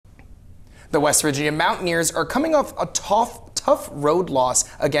The West Virginia Mountaineers are coming off a tough road loss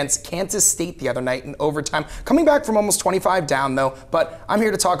against Kansas State the other night in overtime, coming back from almost 25 down though. But I'm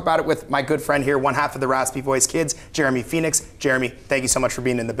here to talk about it with my good friend here, one half of the Raspy Voice Kids, Jeremy Phoenix. Jeremy, thank you so much for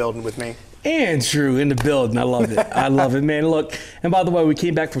being in the building with me. Andrew in the building. I love it. I love it, man. Look, and by the way, we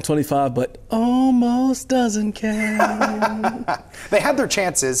came back from 25, but almost doesn't count. They had their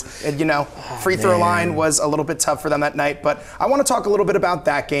chances. And, free throw line was a little bit tough for them that night. But I want to talk a little bit about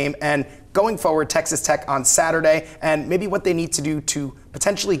that game and going forward, Texas Tech on Saturday, and maybe what they need to do to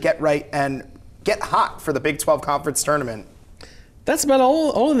potentially get right and get hot for the Big 12 Conference Tournament. That's about the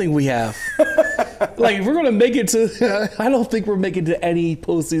only thing we have. Like, if we're going to make it to – I don't think we're making it to any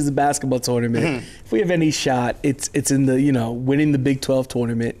postseason basketball tournament. Mm-hmm. If we have any shot, it's in the, winning the Big 12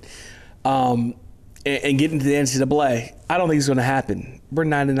 tournament and getting to the NCAA. I don't think it's going to happen. We're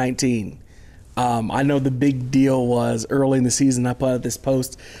 9-19. I know the big deal was early in the season I put out this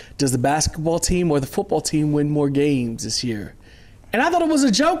post, does the basketball team or the football team win more games this year? And I thought it was a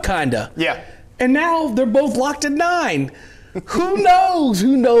joke, kind of. Yeah. And now they're both locked at 9. Who knows?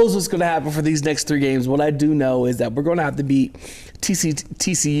 Who knows what's going to happen for these next 3 games? What I do know is that we're going to have to beat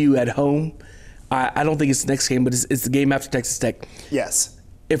TCU at home. I don't think it's the next game, but it's the game after Texas Tech. Yes.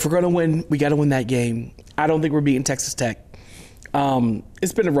 If we're going to win, we got to win that game. I don't think we're beating Texas Tech.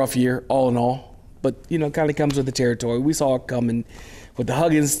 It's been a rough year, all in all, but, kind of comes with the territory. We saw it coming with the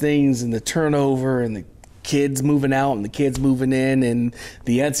Huggins things and the turnover and the kids moving out and the kids moving in and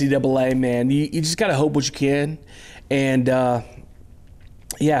the NCAA, man. You just got to hope what you can. And,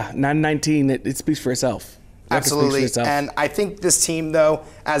 9-19, it speaks for itself. Absolutely. And I think this team, though,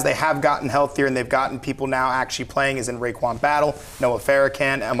 as they have gotten healthier and they've gotten people now actually playing, is in Raekwon Battle, Noah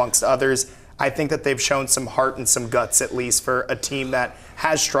Farrakhan, amongst others. I think that they've shown some heart and some guts, at least, for a team that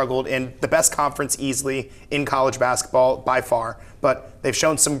has struggled in the best conference easily in college basketball by far. But they've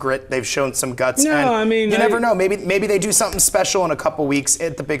shown some grit, they've shown some guts. No, and I mean, you never know. Maybe they do something special in a couple weeks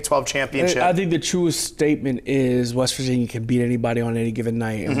at the Big 12 championship. I think the truest statement is West Virginia can beat anybody on any given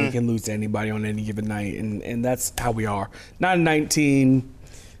night, and we can lose to anybody on any given night, and that's how we are. 9-19.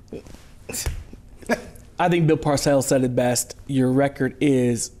 I think Bill Parcells said it best. Your record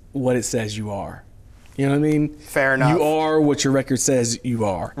is what it says you are. You know what I mean? Fair enough. You are what your record says you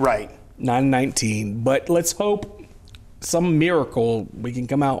are. Right. 9-19. But let's hope some miracle we can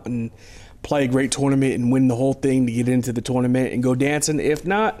come out and play a great tournament and win the whole thing to get into the tournament and go dancing. If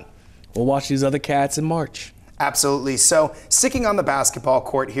not, we'll watch these other cats in March. Absolutely. So sticking on the basketball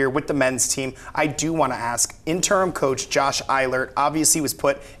court here with the men's team, I do want to ask, interim coach Josh Eilert obviously was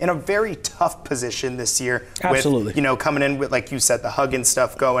put in a very tough position this year. Absolutely. With, coming in with, like you said, the Huggins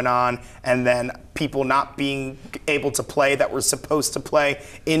stuff going on, and then people not being able to play that were supposed to play.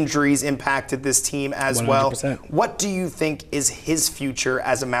 Injuries impacted this team as 100%. well. What do you think is his future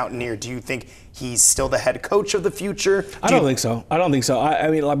as a Mountaineer? Do you think he's still the head coach of the future? I don't think so. I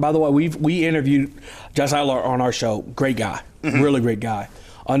mean, like, by the way, we interviewed Josh Eilert on our show. Great guy. Really great guy.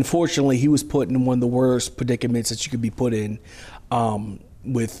 Unfortunately, he was put in one of the worst predicaments that you could be put in,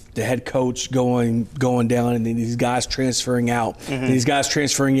 with the head coach going down and then these guys transferring out, and these guys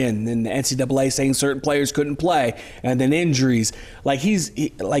transferring in, and the NCAA saying certain players couldn't play, and then injuries. Like,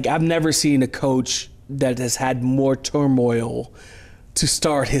 I've never seen a coach that has had more turmoil to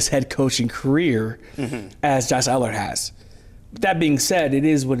start his head coaching career as Josh Eilert has. That being said, it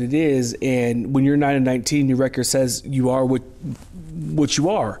is what it is, and when you're 9-19, your record says you are what you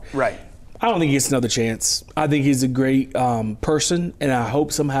are. Right. I don't think he gets another chance. I think he's a great person, and I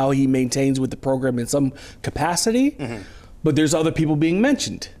hope somehow he maintains with the program in some capacity. But there's other people being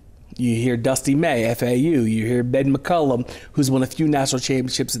mentioned. You hear Dusty May, FAU. You hear Ben McCullum, who's won a few national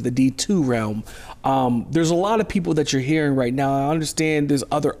championships in the D2 realm. There's a lot of people that you're hearing right now. I understand there's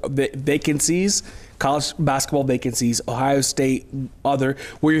other vacancies, college basketball vacancies, Ohio State, where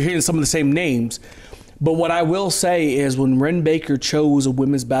you're hearing some of the same names. But what I will say is when Ren Baker chose a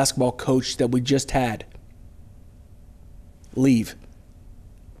women's basketball coach that we just had leave,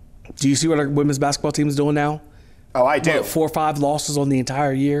 do you see what our women's basketball team is doing now? Oh, I do. 4 or 5 losses on the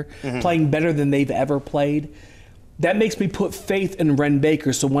entire year, playing better than they've ever played. That makes me put faith in Ren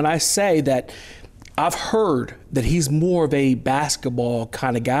Baker. So when I say that I've heard that he's more of a basketball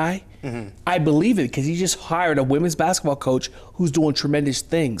kind of guy, I believe it because he just hired a women's basketball coach who's doing tremendous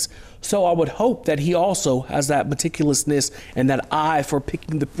things. So I would hope that he also has that meticulousness and that eye for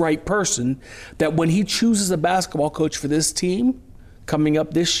picking the right person, that when he chooses a basketball coach for this team coming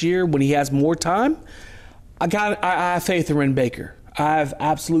up this year, when he has more time, I have faith in Ren Baker. I have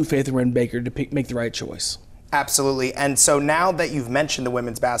absolute faith in Ren Baker to make the right choice. Absolutely. And so now that you've mentioned the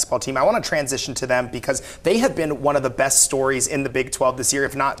women's basketball team, I want to transition to them because they have been one of the best stories in the Big 12 this year,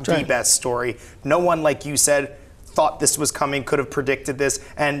 if not the best story. No one, like you said, thought this was coming, could have predicted this,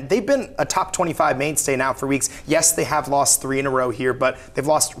 and they've been a top 25 mainstay now for weeks. Yes, they have lost 3 in a row here, but they've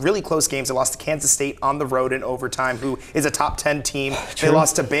lost really close games. They lost to Kansas State on the road in overtime, who is a top 10 team. True. They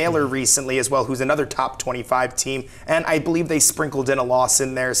lost to Baylor recently as well, who's another top 25 team, and I believe they sprinkled in a loss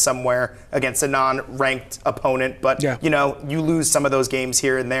in there somewhere against a non-ranked opponent, but you know, you lose some of those games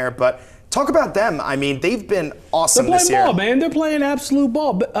here and there, but talk about them. I mean, they've been awesome this year. They're playing ball, man. They're playing absolute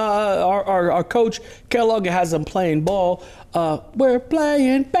ball. Our coach, Kellogg, has them playing ball. We're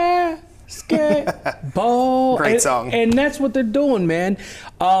playing basketball. Great song. And that's what they're doing, man.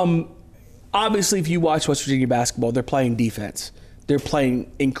 Obviously, if you watch West Virginia basketball, they're playing defense. They're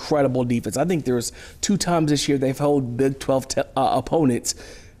playing incredible defense. I think there's 2 times this year they've held Big 12 opponents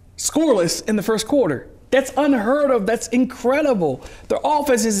scoreless in the first quarter. That's unheard of. That's incredible. Their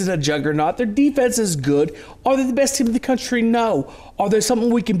offense isn't a juggernaut. Their defense is good. Are they the best team in the country? No. Are they something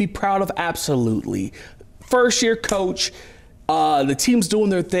we can be proud of? Absolutely. First-year coach. The team's doing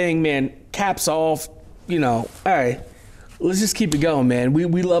their thing, man. Caps off. You know, all right. Let's just keep it going, man.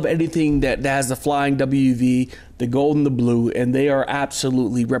 We love anything that has the flying WV, the gold and the blue, and they are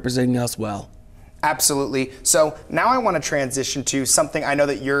absolutely representing us well. Absolutely. So now I want to transition to something I know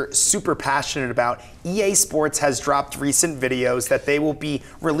that you're super passionate about. EA Sports has dropped recent videos that they will be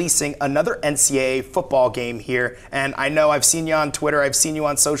releasing another NCAA football game here. And I know I've seen you on Twitter. I've seen you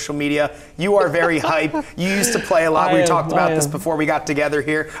on social media. You are very hype. You used to play a lot. We talked about this before we got together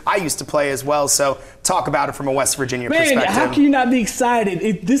here. I used to play as well. So talk about it from a West Virginia perspective. How can you not be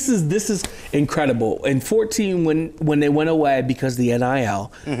excited? This is incredible. In 2014, when they went away because of the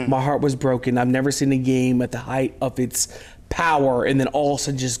NIL, my heart was broken. I've never seen a game at the height of its power and then all of a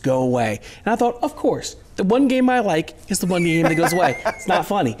sudden just go away. And I thought, of course, the one game I like is the one game that goes away. It's not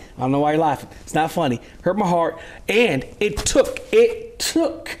funny. I don't know why you're laughing. It's not funny. Hurt my heart. And it took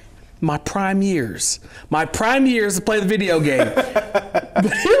my prime years to play the video game.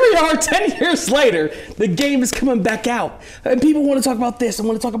 But here we are 10 years later, the game is coming back out. And people want to talk about this and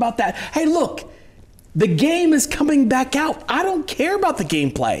want to talk about that. Hey, look. The game is coming back out. I don't care about the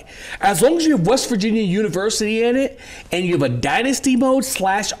gameplay. As long as you have West Virginia University in it and you have a dynasty mode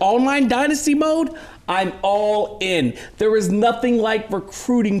 / online dynasty mode, I'm all in. There is nothing like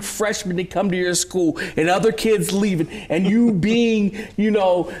recruiting freshmen to come to your school and other kids leaving and you being,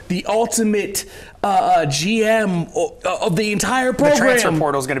 the ultimate GM of the entire program. The transfer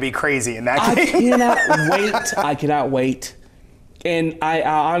portal is going to be crazy in that game. I cannot wait. And I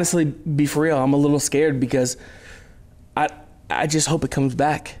honestly, be for real, I'm a little scared because I just hope it comes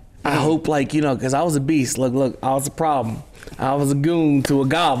back. I hope, because I was a beast. Look, I was a problem. I was a goon to a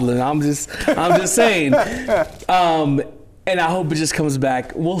goblin. I'm just saying. And I hope it just comes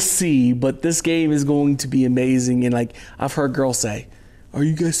back. We'll see. But this game is going to be amazing. And I've heard girls say, "Are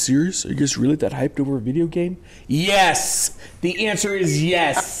you guys serious? Are you guys really that hyped over a video game?" Yes. The answer is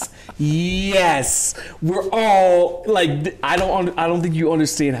yes. Yes. We're all I don't think you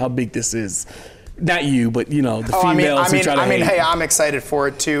understand how big this is. Not you, but the females who try to hate. Hey, I'm excited for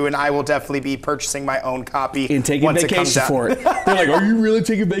it too, and I will definitely be purchasing my own copy and taking vacation for it. They're like, "Are you really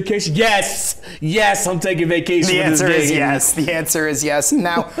taking vacation?" Yes, I'm taking vacation. The answer is yes. The answer is yes.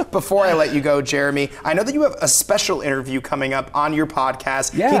 Now, before I let you go, Jeremy, I know that you have a special interview coming up on your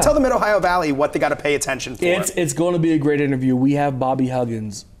podcast. Yeah. Can you tell the Mid-Ohio Valley what they got to pay attention for? It's going to be a great interview. We have Bobby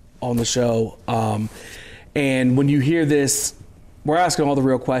Huggins on the show, and when you hear this, we're asking all the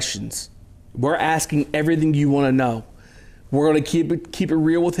real questions. We're asking everything you want to know. We're going to keep it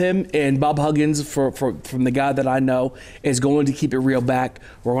real with him, and Bob Huggins, from the guy that I know, is going to keep it real back.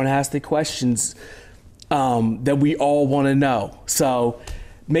 We're going to ask the questions that we all want to know. So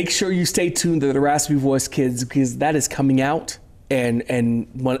make sure you stay tuned to the Raspy Voice Kids because that is coming out. And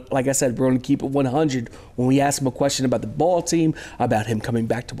like I said, we're going to keep it 100 when we ask him a question about the ball team, about him coming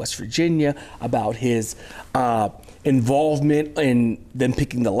back to West Virginia, about his involvement in them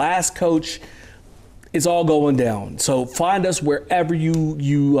picking the last coach. It's all going down. So find us wherever you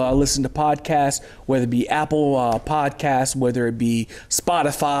listen to podcasts, whether it be Apple Podcasts, whether it be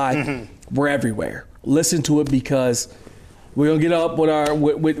Spotify. We're everywhere. Listen to it because we're gonna get up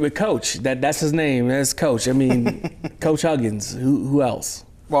with Coach. That's his name. That's Coach. I mean, Coach Huggins. Who else?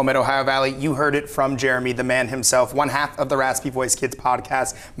 Well, Mid-Ohio Valley, you heard it from Jeremy, the man himself, one half of the Raspy Voice Kids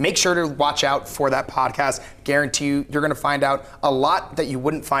podcast. Make sure to watch out for that podcast. Guarantee you're going to find out a lot that you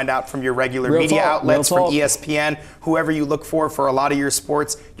wouldn't find out from your regular media outlets, from ESPN, whoever you look for a lot of your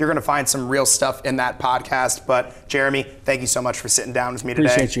sports. You're going to find some real stuff in that podcast. But Jeremy, thank you so much for sitting down with me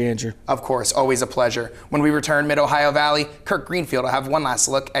today. Appreciate you, Andrew. Of course, always a pleasure. When we return, Mid-Ohio Valley, Kirk Greenfield will have one last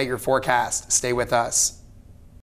look at your forecast. Stay with us.